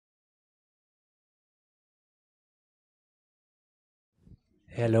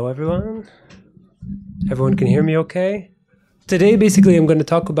Hello, everyone. Everyone can hear me okay? Today, basically, I'm going to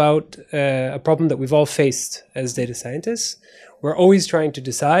talk about a problem that we've all faced as data scientists. We're always trying to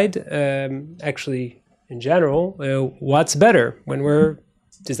decide, actually, in general, what's better when we're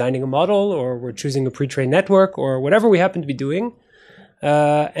designing a model or we're choosing a pre-trained network or whatever we happen to be doing.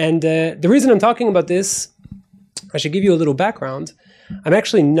 The reason I'm talking about this, I should give you a little background. I'm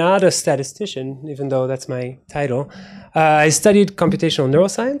actually not a statistician, even though that's my title. I studied computational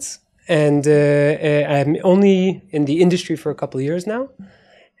neuroscience, and I'm only in the industry for a couple of years now.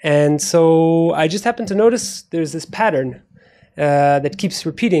 And so I just happened to notice there's this pattern that keeps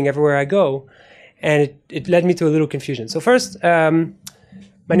repeating everywhere I go. And it led me to a little confusion. So first,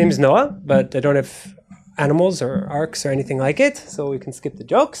 my name is Noah, but I don't have animals or arcs or anything like it, so we can skip the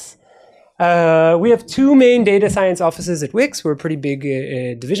jokes. We have two main data science offices at Wix. We're a pretty big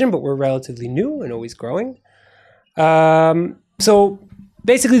division, but we're relatively new and always growing. So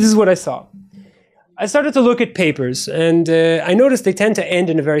basically, this is what I saw. I started to look at papers, and I noticed they tend to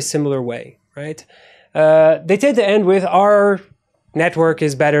end in a very similar way, right? They tend to end with our network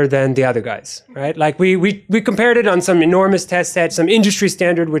is better than the other guys, right? Like we compared it on some enormous test set, some industry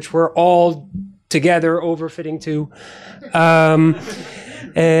standard, which we're all together overfitting to.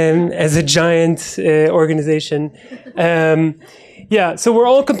 And as a giant organization. Yeah, so we're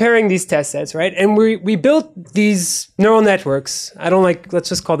all comparing these test sets, right? And we built these neural networks. I don't like, let's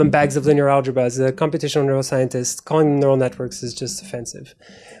just call them bags of linear algebra. As a computational neuroscientist, calling them neural networks is just offensive.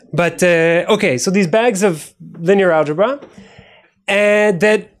 But, okay, so these bags of linear algebra,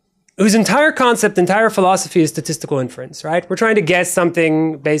 and whose entire concept, entire philosophy is statistical inference, right? We're trying to guess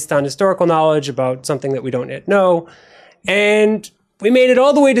something based on historical knowledge about something that we don't yet know. And we made it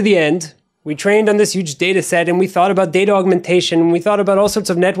all the way to the end. We trained on this huge data set, and we thought about data augmentation, and we thought about all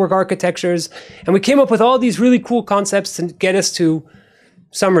sorts of network architectures, and we came up with all these really cool concepts to get us to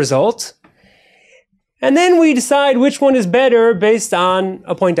some result. And then we decide which one is better based on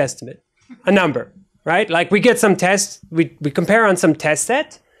a point estimate, a number, right? Like we get some tests, we compare on some test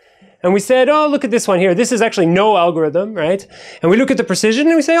set, and we said, oh, look at this one here. This is actually no algorithm, right? And we look at the precision,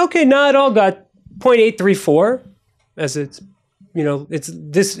 and we say, okay, now it all got 0.834, as it's, you know, it's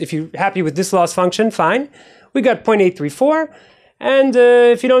this, if you're happy with this loss function, fine. We got 0.834. And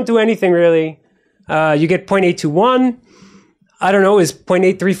if you don't do anything really, you get 0.821. I don't know, is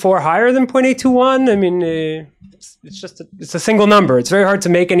 0.834 higher than 0.821? I mean, it's a single number. It's very hard to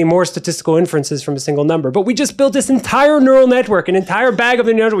make any more statistical inferences from a single number. But we just built this entire neural network, an entire bag of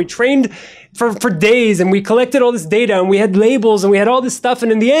the neural. We trained for days, and we collected all this data, and we had labels, and we had all this stuff. And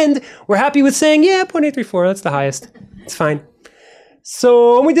in the end, we're happy with saying, yeah, 0.834, that's the highest. It's fine.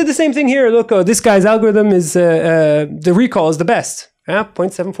 So we did the same thing here. Look, this guy's algorithm is, the recall is the best,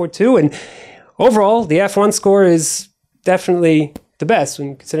 0.742. And overall, the F1 score is definitely the best.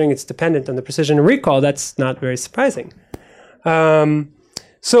 When considering it's dependent on the precision and recall, that's not very surprising.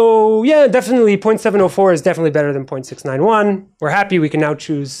 So yeah, definitely 0.704 is definitely better than 0.691. We're happy we can now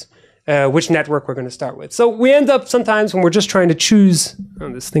choose which network we're going to start with. So we end up sometimes when we're just trying to choose,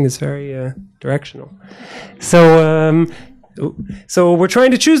 oh, this thing is very directional. So we're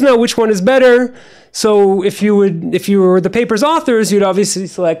trying to choose now which one is better. So if you were the paper's authors, you'd obviously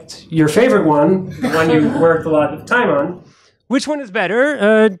select your favorite one, the one you worked a lot of time on. Which one is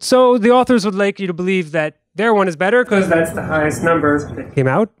better? So the authors would like you to believe that their one is better because that's the highest number that came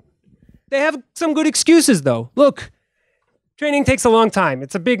out. They have some good excuses though. Look, training takes a long time.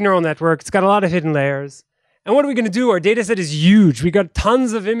 It's a big neural network. It's got a lot of hidden layers. And what are we going to do? Our data set is huge. We got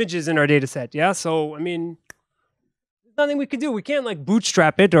tons of images in our data set. Yeah, so I mean, nothing we could do. We can't like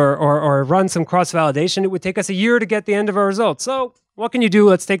bootstrap it or run some cross-validation. It would take us a year to get the end of our results. So what can you do?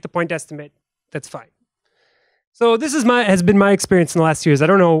 Let's take the point estimate. That's fine. So this is has been my experience in the last 2 years. I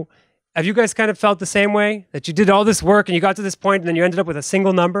don't know, have you guys kind of felt the same way? That you did all this work and you got to this point and then you ended up with a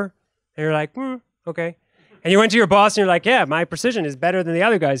single number? And you're like, okay. And you went to your boss and you're like, yeah, my precision is better than the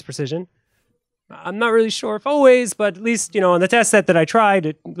other guy's precision. I'm not really sure if always, but at least, you know, on the test set that I tried,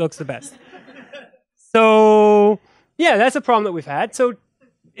 it looks the best. So yeah, that's a problem that we've had. So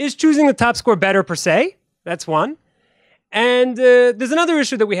is choosing the top score better per se? That's one. And there's another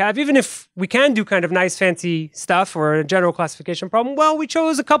issue that we have, even if we can do kind of nice fancy stuff or a general classification problem, well, we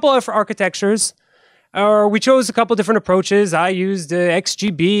chose a couple of architectures, or we chose a couple different approaches. I used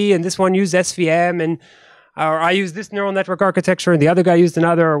XGB, and this one used SVM, or I used this neural network architecture, and the other guy used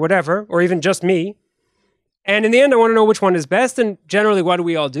another, or whatever, or even just me. And in the end, I want to know which one is best. And generally, what do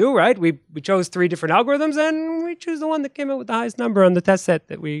we all do, right? We chose 3 different algorithms, and we choose the one that came out with the highest number on the test set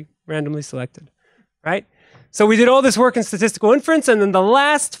that we randomly selected, right? So we did all this work in statistical inference, and then the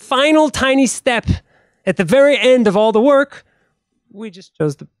last final tiny step at the very end of all the work we just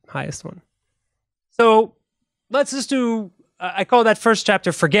chose the highest one. So let's just do, I call that first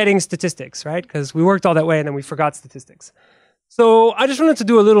chapter forgetting statistics, right? Because we worked all that way and then we forgot statistics. So I just wanted to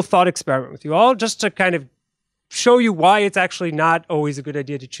do a little thought experiment with you all, just to kind of show you why it's actually not always a good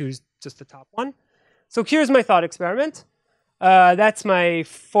idea to choose just the top one. So here's my thought experiment. That's my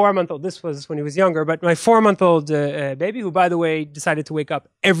 4-month-old. This was when he was younger, but my 4-month-old baby, who, by the way, decided to wake up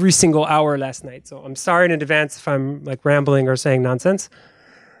every single hour last night. So I'm sorry in advance if I'm like rambling or saying nonsense.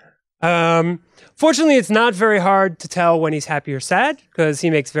 Fortunately, it's not very hard to tell when he's happy or sad because he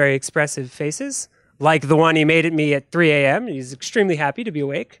makes very expressive faces, like the one he made at me at 3 a.m. He's extremely happy to be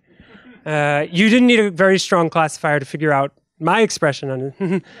awake. You didn't need a very strong classifier to figure out my expression on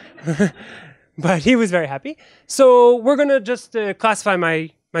it. But he was very happy. So we're going to just classify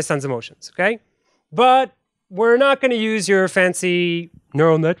my son's emotions, okay? But we're not going to use your fancy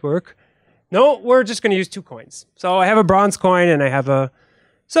neural network. No, we're just going to use 2 coins. So I have a bronze coin and I have a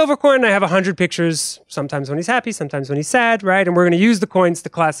silver coin. And I have 100 pictures, sometimes when he's happy, sometimes when he's sad, right? And we're going to use the coins to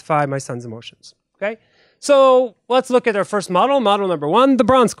classify my son's emotions, okay? So let's look at our first model, model number 1, the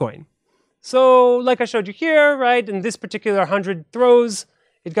bronze coin. So like I showed you here, right, in this particular 100 throws,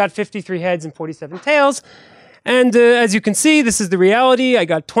 it got 53 heads and 47 tails. And as you can see, this is the reality. I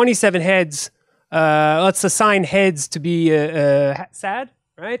got 27 heads. Let's assign heads to be sad,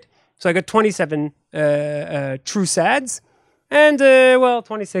 right? So I got 27 true sads. And, well,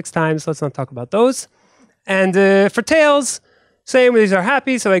 26 times. Let's not talk about those. And for tails, same. These are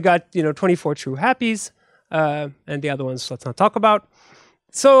happy. So I got, 24 true happies. And the other ones, let's not talk about.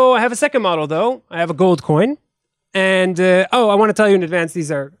 So I have a second model, though. I have a gold coin. And, I want to tell you in advance,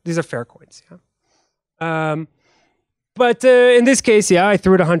 these are fair coins. Yeah? But in this case, yeah, I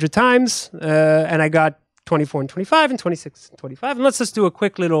threw it 100 times, and I got 24 and 25 and 26 and 25. And let's just do a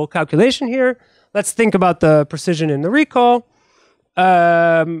quick little calculation here. Let's think about the precision in the recall.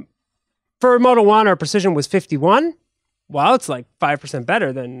 For Model 1, our precision was 51. Wow, it's like 5%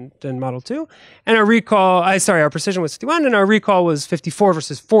 better than Model 2. And our precision was 51, and our recall was 54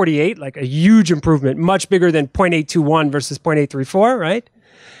 versus 48, like a huge improvement, much bigger than 0.821 versus 0.834, right?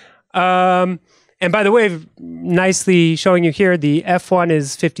 And by the way, nicely showing you here, the F1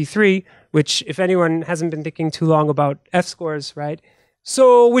 is 53, which if anyone hasn't been thinking too long about F scores, right?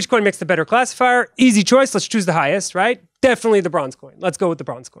 So which coin makes the better classifier? Easy choice, let's choose the highest, right? Definitely the bronze coin. Let's go with the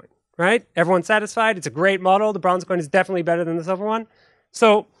bronze coin. Right? Everyone's satisfied. It's a great model. The bronze coin is definitely better than the silver one.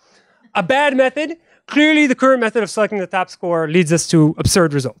 So a bad method. Clearly, the current method of selecting the top score leads us to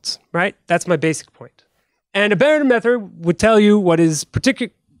absurd results. Right? That's my basic point. And a better method would tell you what is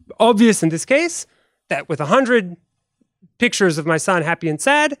particularly obvious in this case, that with 100 pictures of my son happy and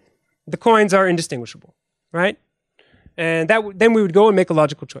sad, the coins are indistinguishable. Right? And then we would go and make a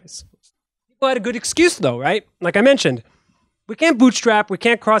logical choice. People had a good excuse, though, right? Like I mentioned, we can't bootstrap, we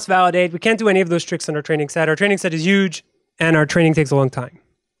can't cross-validate, we can't do any of those tricks on our training set. Our training set is huge, and our training takes a long time.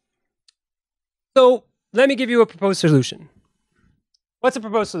 So let me give you a proposed solution. What's a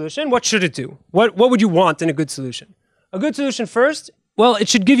proposed solution? What should it do? What would you want in a good solution? A good solution first, well, it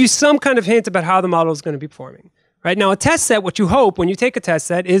should give you some kind of hint about how the model is going to be performing. Right? Now, a test set, what you hope when you take a test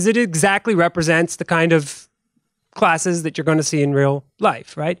set is it exactly represents the kind of classes that you're going to see in real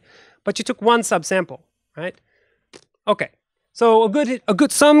life, right? But you took one subsample, right? Okay. So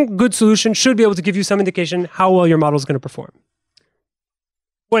some good solution should be able to give you some indication how well your model is going to perform.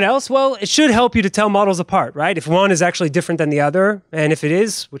 What else? Well, it should help you to tell models apart, right? If one is actually different than the other, and if it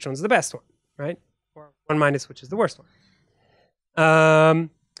is, which one's the best one, right? Or 1 minus, which is the worst one.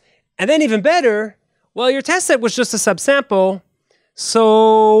 And then even better, well, your test set was just a subsample.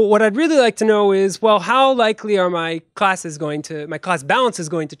 So what I'd really like to know is, well, how likely are my class balance is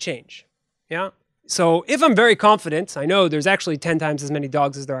going to change? Yeah. So if I'm very confident, I know there's actually 10 times as many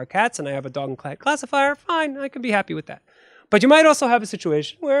dogs as there are cats, and I have a dog and cat classifier, fine, I can be happy with that. But you might also have a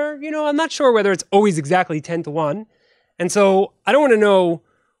situation where, I'm not sure whether it's always exactly 10 to 1. And so I don't want to know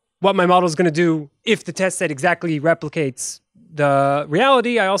what my model is going to do if the test set exactly replicates the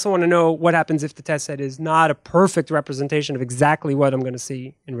reality. I also want to know what happens if the test set is not a perfect representation of exactly what I'm going to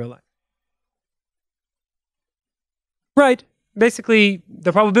see in real life. Right. Basically,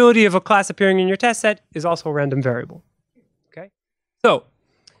 the probability of a class appearing in your test set is also a random variable. Okay? So,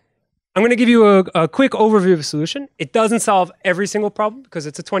 I'm going to give you a quick overview of a solution. It doesn't solve every single problem because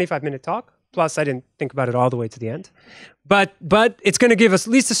it's a 25-minute talk. Plus, I didn't think about it all the way to the end. But it's going to give us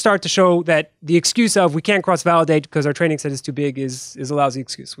at least a start to show that the excuse of we can't cross-validate because our training set is too big is a lousy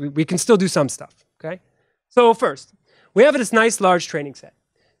excuse. We can still do some stuff. Okay? So first, we have this nice large training set.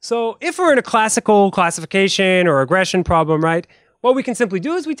 So if we're in a classical classification or regression problem, right, what we can simply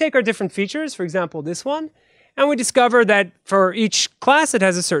do is we take our different features, for example, this one, And we discover that for each class, it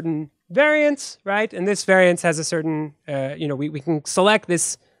has a certain variance, right? And this variance has a certain, we can select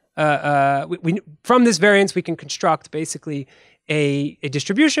this, from this variance, we can construct basically a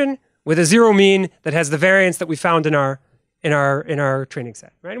distribution with a zero mean that has the variance that we found in our training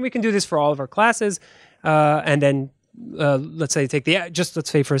set, right? And we can do this for all of our classes, and then let's say let's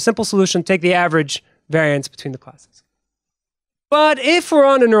say for a simple solution, take the average variance between the classes. But if we're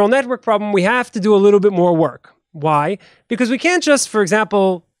on a neural network problem, we have to do a little bit more work. Why? Because we can't just, for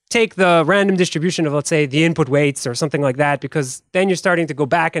example, take the random distribution of, let's say, the input weights or something like that, because then you're starting to go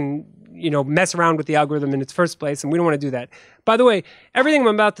back and mess around with the algorithm in its first place, and we don't want to do that. By the way, everything I'm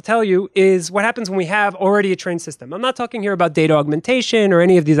about to tell you is what happens when we have already a trained system. I'm not talking here about data augmentation or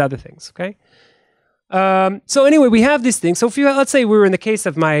any of these other things, okay? So anyway, we have these things. So if let's say we were in the case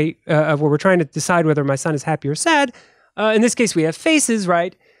of where we're trying to decide whether my son is happy or sad. In this case, we have faces,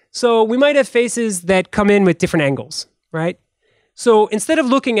 right? So we might have faces that come in with different angles, right? So instead of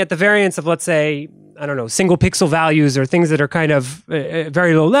looking at the variance of, let's say, I don't know, single pixel values or things that are kind of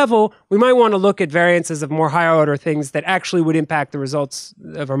very low level, we might want to look at variances of more higher order things that actually would impact the results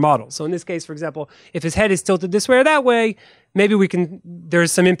of our model. So in this case, for example, if his head is tilted this way or that way, maybe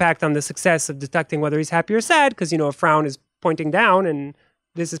there's some impact on the success of detecting whether he's happy or sad, because, a frown is pointing down and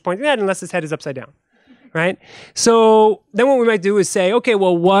this is pointing down unless his head is upside down. Right? So then what we might do is say, okay,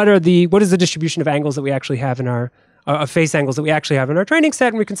 well, what is the distribution of angles that we actually have in our face angles that we actually have in our training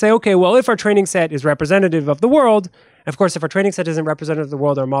set? And we can say, okay, well, if our training set is representative of the world, of course, if our training set isn't representative of the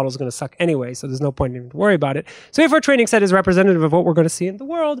world, our model is going to suck anyway, so there's no point even to worry about it. So if our training set is representative of what we're going to see in the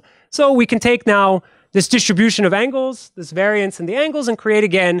world, so we can take now this distribution of angles, this variance in the angles, and create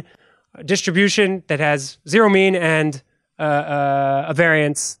again a distribution that has zero mean and a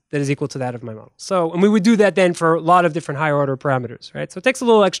variance that is equal to that of my model. So, and we would do that then for a lot of different higher order parameters, right? So it takes a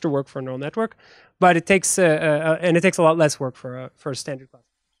little extra work for a neural network, but it takes a lot less work for a standard class.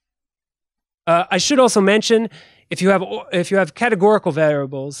 I should also mention, if you have categorical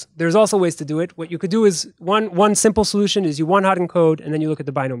variables, there's also ways to do it. What you could do is one simple solution is you one-hot encode, and then you look at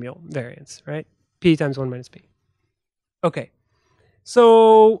the binomial variance, right? P times 1 minus P. Okay,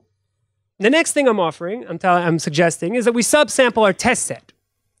 so the next thing I'm suggesting is that we subsample our test set.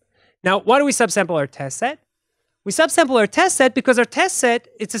 Now, why do we subsample our test set? We subsample our test set because our test set,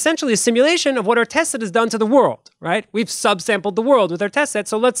 it's essentially a simulation of what our test set has done to the world, right? We've subsampled the world with our test set,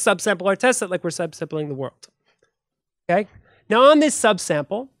 so let's subsample our test set like we're subsampling the world. Okay? Now, on this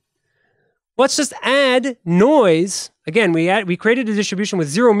subsample, let's just add noise. Again, we created a distribution with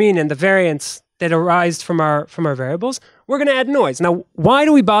zero mean and the variance that arise from our variables. We're going to add noise. Now, why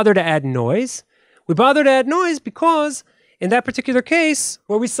do we bother to add noise? We bother to add noise because in that particular case,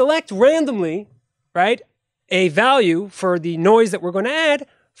 where we select randomly, right, a value for the noise that we're going to add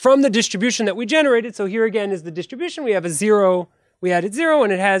from the distribution that we generated. So here again is the distribution. We have a 0. We added 0,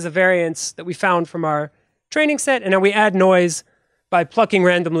 and it has a variance that we found from our training set. And now we add noise by plucking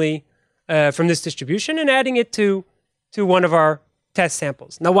randomly from this distribution and adding it to one of our test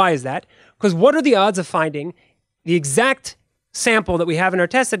samples. Now, why is that? Because what are the odds of finding the exact sample that we have in our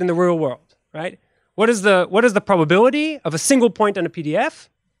test set in the real world, right? What is the probability of a single point on a PDF?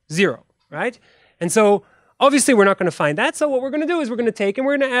 0, right? And so obviously we're not going to find that. So what we're going to do is we're going to take and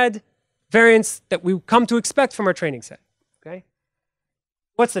we're going to add variance that we come to expect from our training set, okay?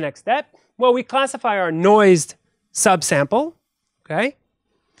 What's the next step? Well, we classify our noised subsample, okay?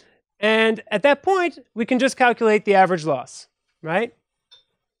 And at that point, we can just calculate the average loss, right?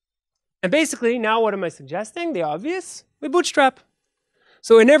 And basically, now what am I suggesting? The obvious, we bootstrap.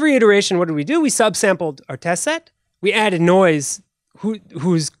 So in every iteration, what did we do? We subsampled our test set. We added noise who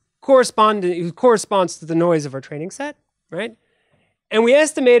corresponds to the noise of our training set, right? And we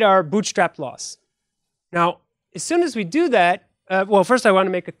estimate our bootstrap loss. Now, as soon as we do that, well, first I want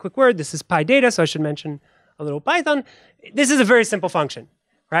to make a quick word. This is PyData, so I should mention a little Python. This is a very simple function,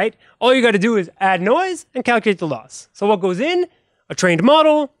 right? All you got to do is add noise and calculate the loss. So what goes in? A trained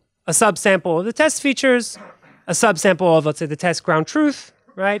model, a subsample of the test features, a subsample of, let's say, the test ground truth,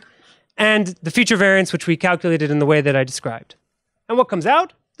 right? And the feature variance, which we calculated in the way that I described. And what comes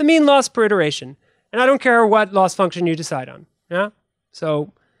out? The mean loss per iteration. And I don't care what loss function you decide on, yeah?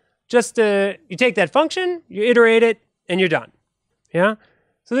 So just you take that function, you iterate it, and you're done, yeah?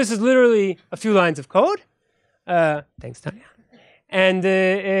 So this is literally a few lines of code. Thanks, Tanya. And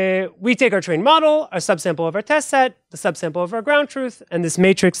we take our trained model, our subsample of our test set, the subsample of our ground truth, and this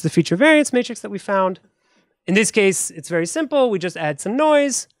matrix, the feature variance matrix that we found. In this case, it's very simple. We just add some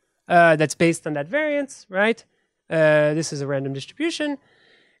noise that's based on that variance, right? This is a random distribution.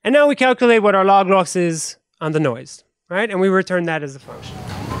 And now we calculate what our log loss is on the noise, right? And we return that as a function.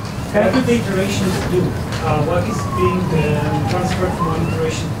 What do the iterations do? What is being transferred from one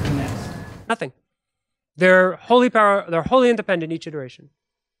iteration to the next? Nothing. They're wholly independent each iteration.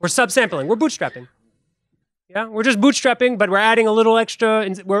 We're subsampling. We're bootstrapping. Yeah, we're just bootstrapping, but we're adding a little extra.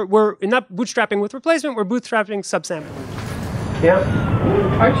 We're not bootstrapping with replacement. We're bootstrapping subsampling. Yeah.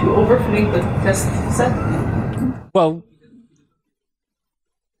 Aren't you overfitting the test set? Well,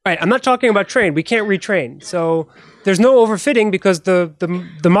 right. I'm not talking about train. We can't retrain. So there's no overfitting because the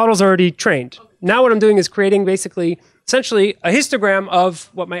model's already trained. Now what I'm doing is creating basically, essentially, a histogram of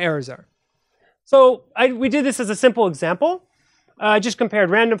what my errors are. So we did this as a simple example. I just compared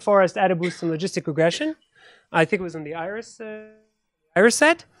random forest, AdaBoost, and logistic regression. I think it was in the iris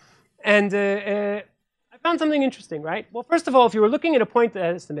set. And I found something interesting, right? Well, first of all, if you were looking at a point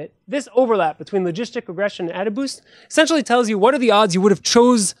estimate, this overlap between logistic regression and AdaBoost essentially tells you what are the odds you would have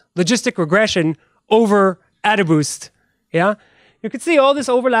chose logistic regression over AdaBoost. Yeah? You can see all this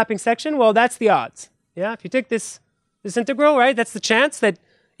overlapping section. Well, that's the odds. Yeah? If you take this integral, right, that's the chance that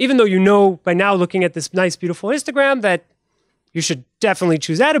even though you know by now looking at this nice, beautiful histogram that you should definitely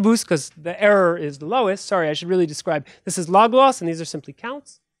choose AdaBoost because the error is the lowest. Sorry, I should really describe. This is log loss, and these are simply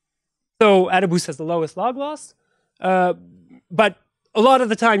counts. So AdaBoost has the lowest log loss. But a lot of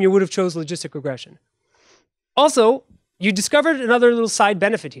the time, you would have chose logistic regression. Also, you discovered another little side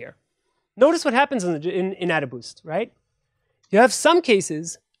benefit here. Notice what happens in AdaBoost, right? You have some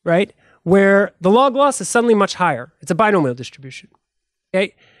cases, right, where the log loss is suddenly much higher. It's a binomial distribution.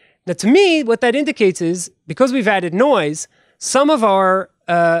 Okay? Now, to me, what that indicates is, because we've added noise, some of our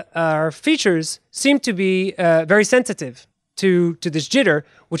features seem to be very sensitive to this jitter,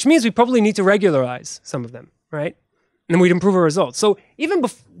 which means we probably need to regularize some of them, right? And we'd improve our results. So even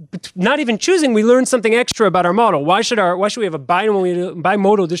not even choosing, we learned something extra about our model. Why should we have a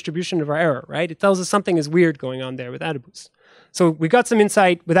bimodal distribution of our error, right? It tells us something is weird going on there with AdaBoost. So we got some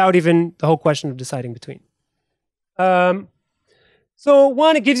insight without even the whole question of deciding between. So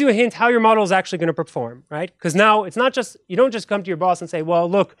one, it gives you a hint how your model is actually going to perform, right? Because now it's not just, you don't just come to your boss and say, well,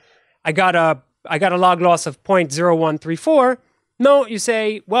 look, I got a log loss of 0.0134. No, you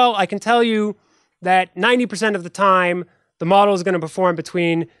say, well, I can tell you that 90% of the time, the model is going to perform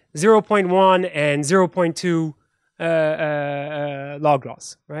between 0.1 and 0.2 log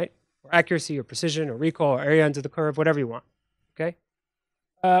loss, right? Or accuracy, or precision, or recall, or area under the curve, whatever you want, okay?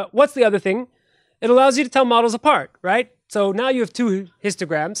 What's the other thing? It allows you to tell models apart, right? So now you have two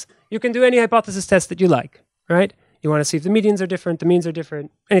histograms. You can do any hypothesis test that you like, right? You want to see if the medians are different, the means are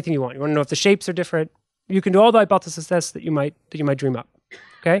different, anything you want. You want to know if the shapes are different. You can do all the hypothesis tests that you might dream up,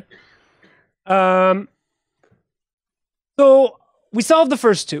 okay? So we solved the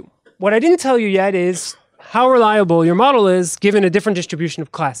first two. What I didn't tell you yet is how reliable your model is given a different distribution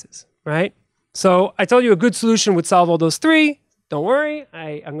of classes, right? So I told you a good solution would solve all those three. Don't worry,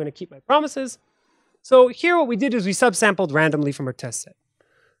 I'm going to keep my promises. So here what we did is we subsampled randomly from our test set.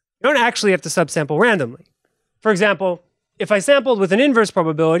 You don't actually have to subsample randomly. For example, if I sampled with an inverse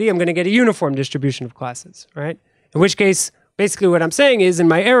probability, I'm going to get a uniform distribution of classes, right? In which case, basically what I'm saying is in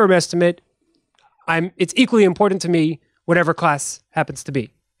my error estimate, it's equally important to me whatever class happens to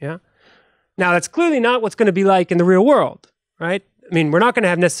be, yeah? Now, that's clearly not what's going to be like in the real world, right? I mean, we're not going to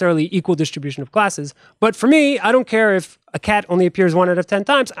have necessarily equal distribution of classes, but for me, I don't care if a cat only appears 1 out of 10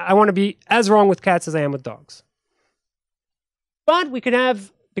 times. I want to be as wrong with cats as I am with dogs. But we can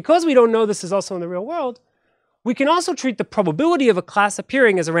have, because we don't know this is also in the real world, we can also treat the probability of a class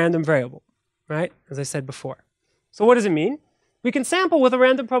appearing as a random variable, right? As I said before. So what does it mean? We can sample with a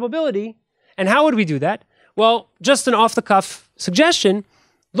random probability, and how would we do that? Well, just an off-the-cuff suggestion,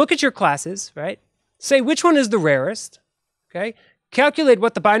 look at your classes, right? Say which one is the rarest, okay? Calculate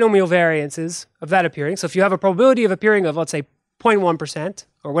what the binomial variance is of that appearing. So if you have a probability of appearing of, let's say, 0.1%,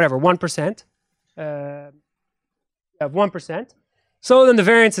 or whatever, 1%, of 1%, so then the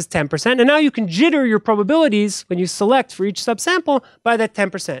variance is 10%. And now you can jitter your probabilities when you select for each subsample by that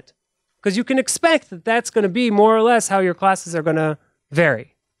 10%. Because you can expect that that's going to be more or less how your classes are going to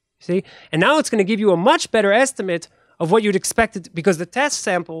vary. See? And now it's going to give you a much better estimate of what you'd expect it, because the test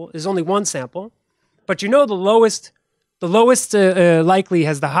sample is only one sample, but you know the lowest likely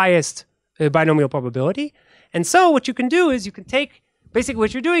has the highest binomial probability. And so what you can do is you can take, basically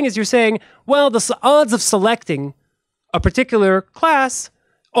what you're doing is you're saying, well, the odds of selecting a particular class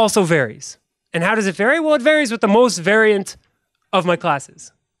also varies. And how does it vary? Well, it varies with the most variant of my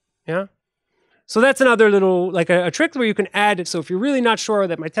classes. Yeah? So that's another little, like a trick where you can add it. So if you're really not sure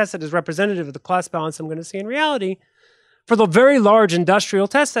that my test set is representative of the class balance I'm going to see in reality, for the very large industrial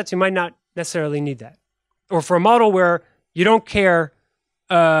test sets, you might not necessarily need that. Or for a model where you don't care,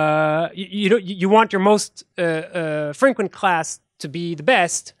 you want your most frequent class to be the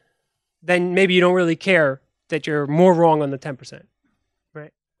best, then maybe you don't really care that you're more wrong on the 10%,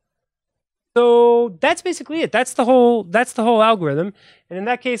 right? So that's basically it. That's the whole algorithm. And in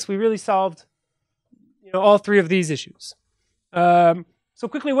that case, we really solved, all three of these issues. So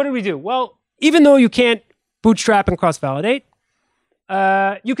quickly, what did we do? Well, even though you can't bootstrap and cross-validate,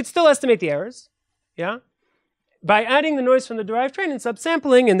 you could still estimate the errors, yeah, by adding the noise from the derived train and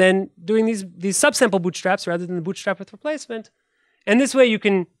subsampling, and then doing these subsample bootstraps rather than the bootstrap with replacement. And this way, you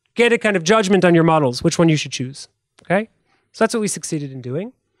can get a kind of judgment on your models, which one you should choose. Okay, so that's what we succeeded in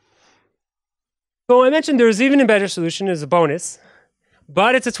doing. So I mentioned there's even a better solution as a bonus,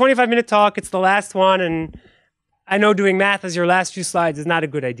 but it's a 25-minute talk. It's the last one, and I know doing math as your last few slides is not a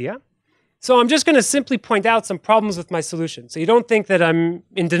good idea. So I'm just going to simply point out some problems with my solution. So you don't think that I'm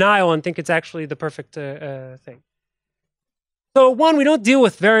in denial and think it's actually the perfect thing. So one, we don't deal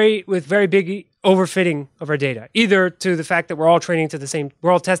with very big overfitting of our data, either to the fact that we're all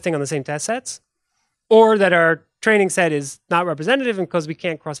testing on the same test sets, or that our training set is not representative, and because we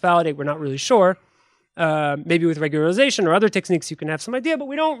can't cross-validate, we're not really sure. Maybe with regularization or other techniques, you can have some idea, but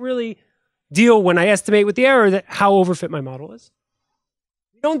we don't really deal when I estimate with the error how overfit my model is.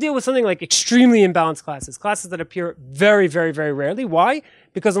 We don't deal with something like extremely imbalanced classes that appear very, very, very rarely. Why?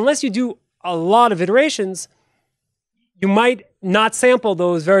 Because unless you do a lot of iterations, you might not sample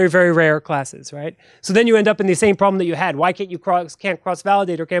those very, very rare classes, right? So then you end up in the same problem that you had. Why can't you can't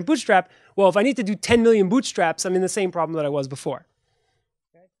cross-validate or can't bootstrap? Well, if I need to do 10 million bootstraps, I'm in the same problem that I was before.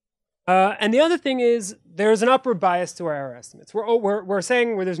 Okay? And the other thing is there's an upward bias to our error estimates. We're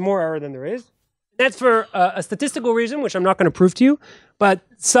saying where there's more error than there is. That's for a statistical reason, which I'm not going to prove to you, but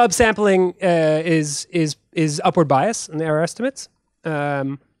subsampling is upward bias in the error estimates.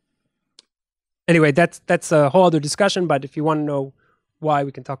 Anyway, that's a whole other discussion, but if you want to know why,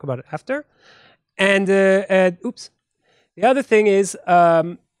 we can talk about it after. And oops. The other thing is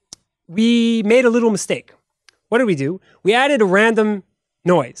we made a little mistake. What did we do? We added a random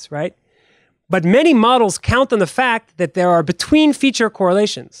noise, right? But many models count on the fact that there are between feature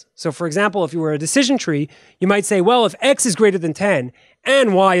correlations. So for example, if you were a decision tree, you might say, well, if X is greater than 10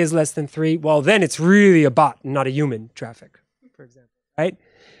 and Y is less than 3, well, then it's really a bot, not a human traffic, for example, right?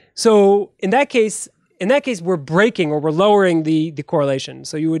 So in that case, we're breaking or we're lowering the correlation.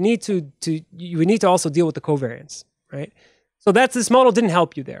 So you would need to also deal with the covariance, right? So this model didn't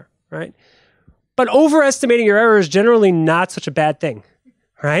help you there, right? But overestimating your error is generally not such a bad thing,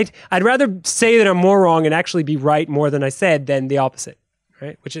 right? I'd rather say that I'm more wrong and actually be right more than I said than the opposite,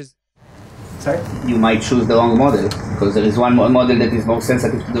 right? Which is, sorry? You might choose the wrong model because there is one model that is more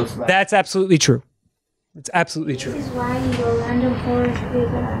sensitive to those values. That's absolutely true. It's absolutely true. This is why your random forest is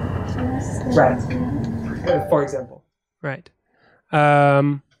right. For example. Right.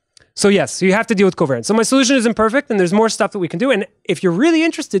 So yes, so you have to deal with covariance. So my solution isn't perfect, and there's more stuff that we can do. And if you're really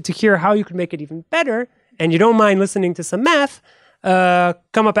interested to hear how you can make it even better, and you don't mind listening to some math,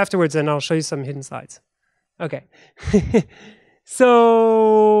 come up afterwards and I'll show you some hidden slides. Okay.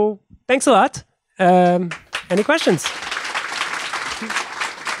 So thanks a lot. Any questions?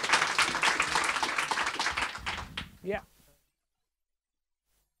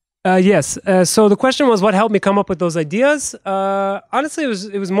 Yes. So the question was, what helped me come up with those ideas? Honestly,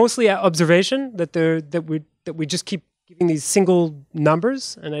 it was mostly observation that we just keep giving these single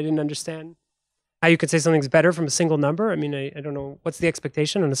numbers, and I didn't understand how you could say something's better from a single number. I mean, I don't know what's the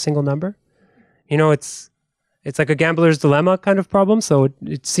expectation on a single number. It's like a gambler's dilemma kind of problem. So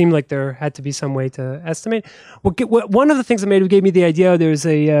it seemed like there had to be some way to estimate. One of the things that gave me the idea, there's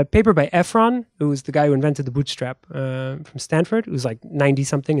a paper by Efron, who was the guy who invented the bootstrap from Stanford, who's like 90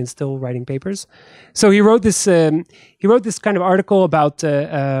 something and still writing papers. So he wrote this kind of article about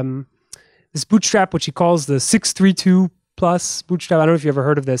this bootstrap, which he calls the 632 plus bootstrap. I don't know if you ever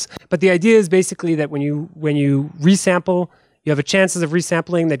heard of this, but the idea is basically that when you resample, you have chances of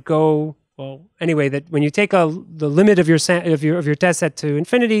resampling that go, well, anyway, that when you take the limit of your test set to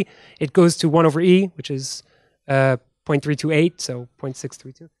infinity, it goes to 1 over e, which is 0.328, so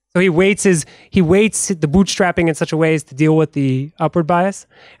 0.632. So he weights the bootstrapping in such a way as to deal with the upward bias.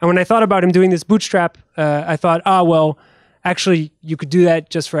 And when I thought about him doing this bootstrap, I thought, well, actually, you could do that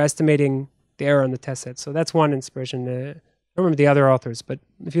just for estimating the error on the test set. So that's one inspiration. I don't remember the other authors, but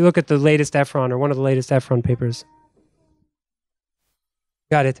if you look at the latest Efron or one of the latest Efron papers.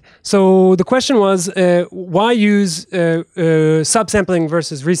 Got it. So the question was, why use subsampling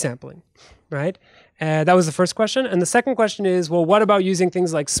versus resampling, right? That was the first question. And the second question is, well, what about using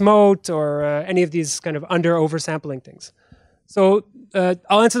things like SMOTE or any of these kind of oversampling things? So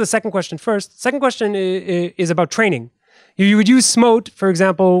I'll answer the second question first. The second question is about training. You would use SMOTE, for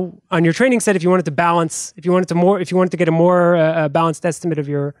example, on your training set if you wanted to balance, if you wanted to get a more balanced estimate of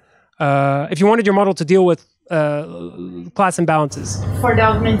your, if you wanted your model to deal with class imbalances. For the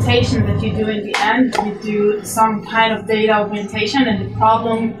augmentation that you do in the end, you do some kind of data augmentation, and the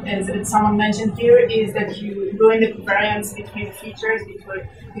problem, as someone mentioned here, is that you ruin the variance between features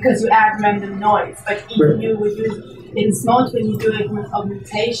because you add random noise. But if you would use in SMOTE, when you do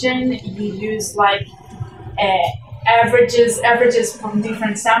augmentation, you use like averages from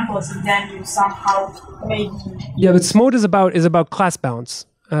different samples, and then you somehow maybe. Yeah, but SMOTE is about class balance.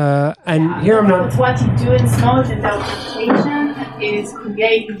 Here I'm not. What you do in SMOTE in the augmentation is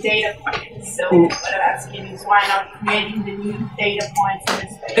create data points. So what I'm asking is why not creating the new data points in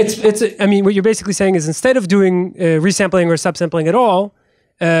this space? I mean, what you're basically saying is instead of doing resampling or subsampling at all,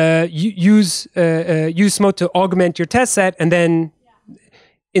 use SMOTE to augment your test set, and then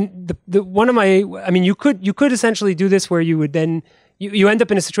you could essentially do this where you would then you end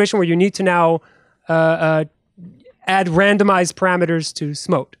up in a situation where you need to now add randomized parameters to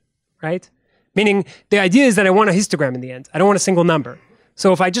SMOTE, right? Meaning the idea is that I want a histogram in the end. I don't want a single number.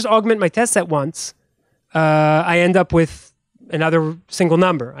 So if I just augment my test set once, I end up with another single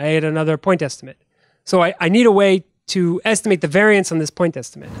number. I add another point estimate. So I need a way to estimate the variance on this point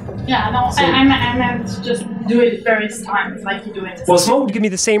estimate. Yeah, no, so, I meant just do it various times like you do it. Well, SMOTE would give me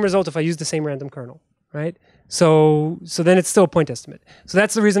the same result if I use the same random kernel, right? So then it's still a point estimate. So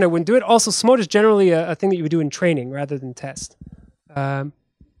that's the reason I wouldn't do it. Also, SMOTE is generally a thing that you would do in training rather than test. But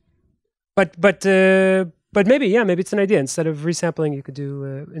maybe it's an idea. Instead of resampling, you could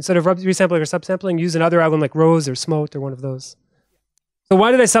do instead of resampling or subsampling, use another algorithm like ROSE or SMOTE or one of those. So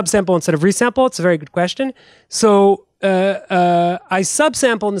why did I subsample instead of resample? It's a very good question. So I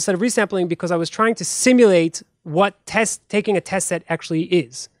subsampled instead of resampling because I was trying to simulate what taking a test set actually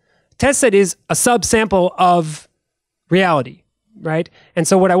is. Test set is a subsample of reality, right? And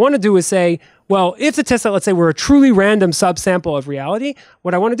so what I want to do is say, well, if the test set, let's say, were a truly random subsample of reality,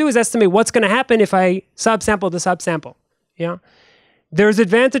 what I want to do is estimate what's going to happen if I subsample the subsample. Yeah, there's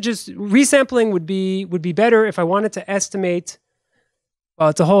advantages. Resampling would be better if I wanted to estimate. Well,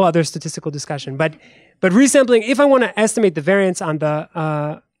 it's a whole other statistical discussion, but resampling, if I want to estimate the variance on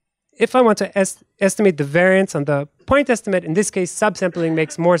the estimate the variance on the point estimate, in this case, subsampling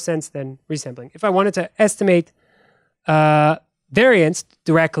makes more sense than resampling. If I wanted to estimate variance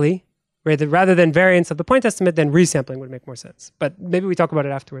directly, rather than variance of the point estimate, then resampling would make more sense. But maybe we talk about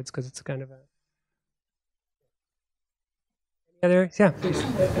it afterwards because it's kind of a... Yeah.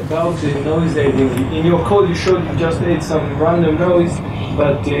 About the noise adding. In your code, you showed you just add some random noise,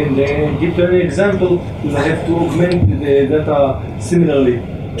 but in the deep learning example, you have to augment the data similarly.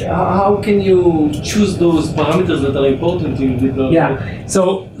 How can you choose those parameters that are important in deep learning? Yeah.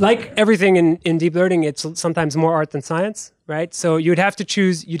 So, like everything in deep learning, it's sometimes more art than science, right? So you'd have to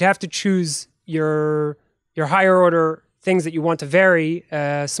choose your higher order things that you want to vary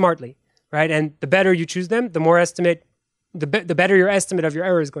smartly, right? And the better you choose them, the better your estimate of your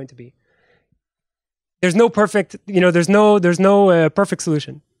error is going to be. There's no perfect, there's no perfect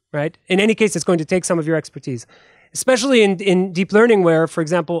solution, right? In any case, it's going to take some of your expertise, especially in deep learning, where, for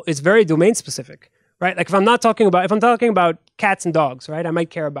example, it's very domain specific, right? Like if I'm talking about cats and dogs, right? I might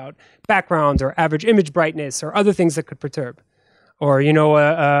care about backgrounds or average image brightness or other things that could perturb, or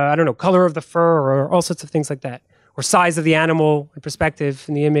I don't know, color of the fur or all sorts of things like that, or size of the animal in perspective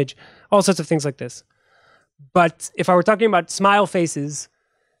in the image, all sorts of things like this. But if I were talking about smile faces,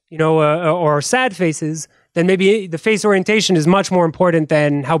 or sad faces, then maybe the face orientation is much more important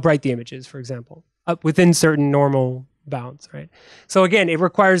than how bright the image is, for example, within certain normal bounds, right? So again, it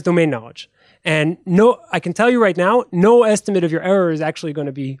requires domain knowledge. And I can tell you right now, no estimate of your error is actually going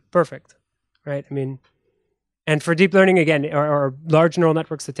to be perfect, right? I mean, and for deep learning, again, or large neural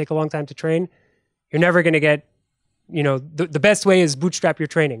networks that take a long time to train, you're never going to get, the best way is bootstrap your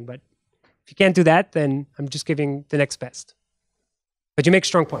training, but if you can't do that, then I'm just giving the next best. But you make a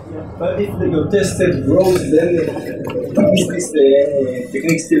strong point. Yeah. But if your test set grows, then is this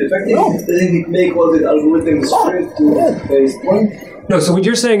technique still effective? No. Doesn't it make all the algorithms straight to this point? No, so what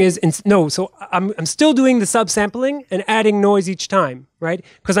you're saying is, so I'm still doing the subsampling and adding noise each time, right?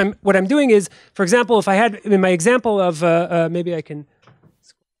 Because what I'm doing is, for example, if I had, in my example of, maybe I can...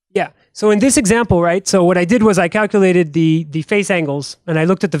 Yeah, so in this example, right, so what I did was I calculated the face angles and I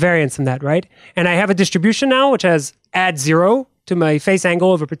looked at the variance in that, right? And I have a distribution now which has add 0 to my face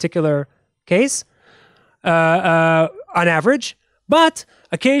angle of a particular case on average, but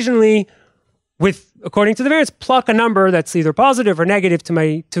occasionally according to the variance, pluck a number that's either positive or negative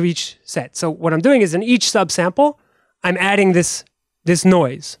to each set. So what I'm doing is in each subsample, I'm adding this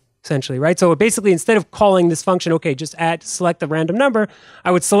noise, essentially, right? So basically, instead of calling this function, okay, just select a random number,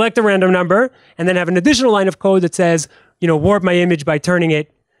 I would select a random number and then have an additional line of code that says, warp my image by turning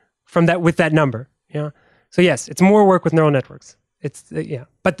it from that with that number. Yeah. So yes, it's more work with neural networks. It's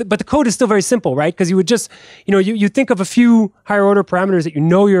but the code is still very simple, right? Because you would just, you think of a few higher order parameters that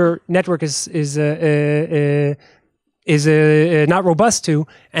your network is not robust to,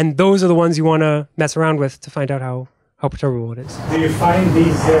 and those are the ones you want to mess around with to find out how perturbable it is. Do you find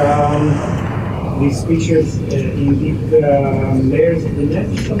these features in deep layers of the net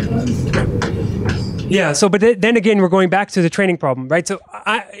sometimes? Yeah. So, but then again, we're going back to the training problem, right? So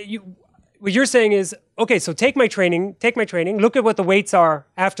what you're saying is, okay, so take my training, look at what the weights are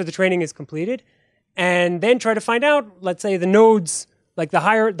after the training is completed, and then try to find out, let's say the nodes, like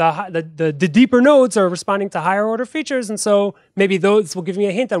the deeper nodes are responding to higher order features, and so maybe those will give me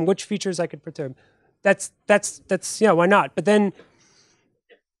a hint on which features I could perturb. That's why not? But then,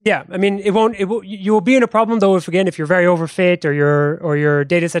 yeah, I mean, you will be in a problem though if you're very overfit or your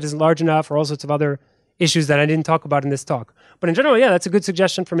data set isn't large enough, or all sorts of other issues that I didn't talk about in this talk. But in general, yeah, that's a good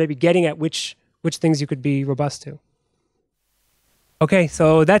suggestion for maybe getting at which things you could be robust to. Okay,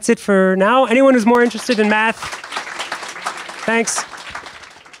 so that's it for now. Anyone who's more interested in math? Thanks.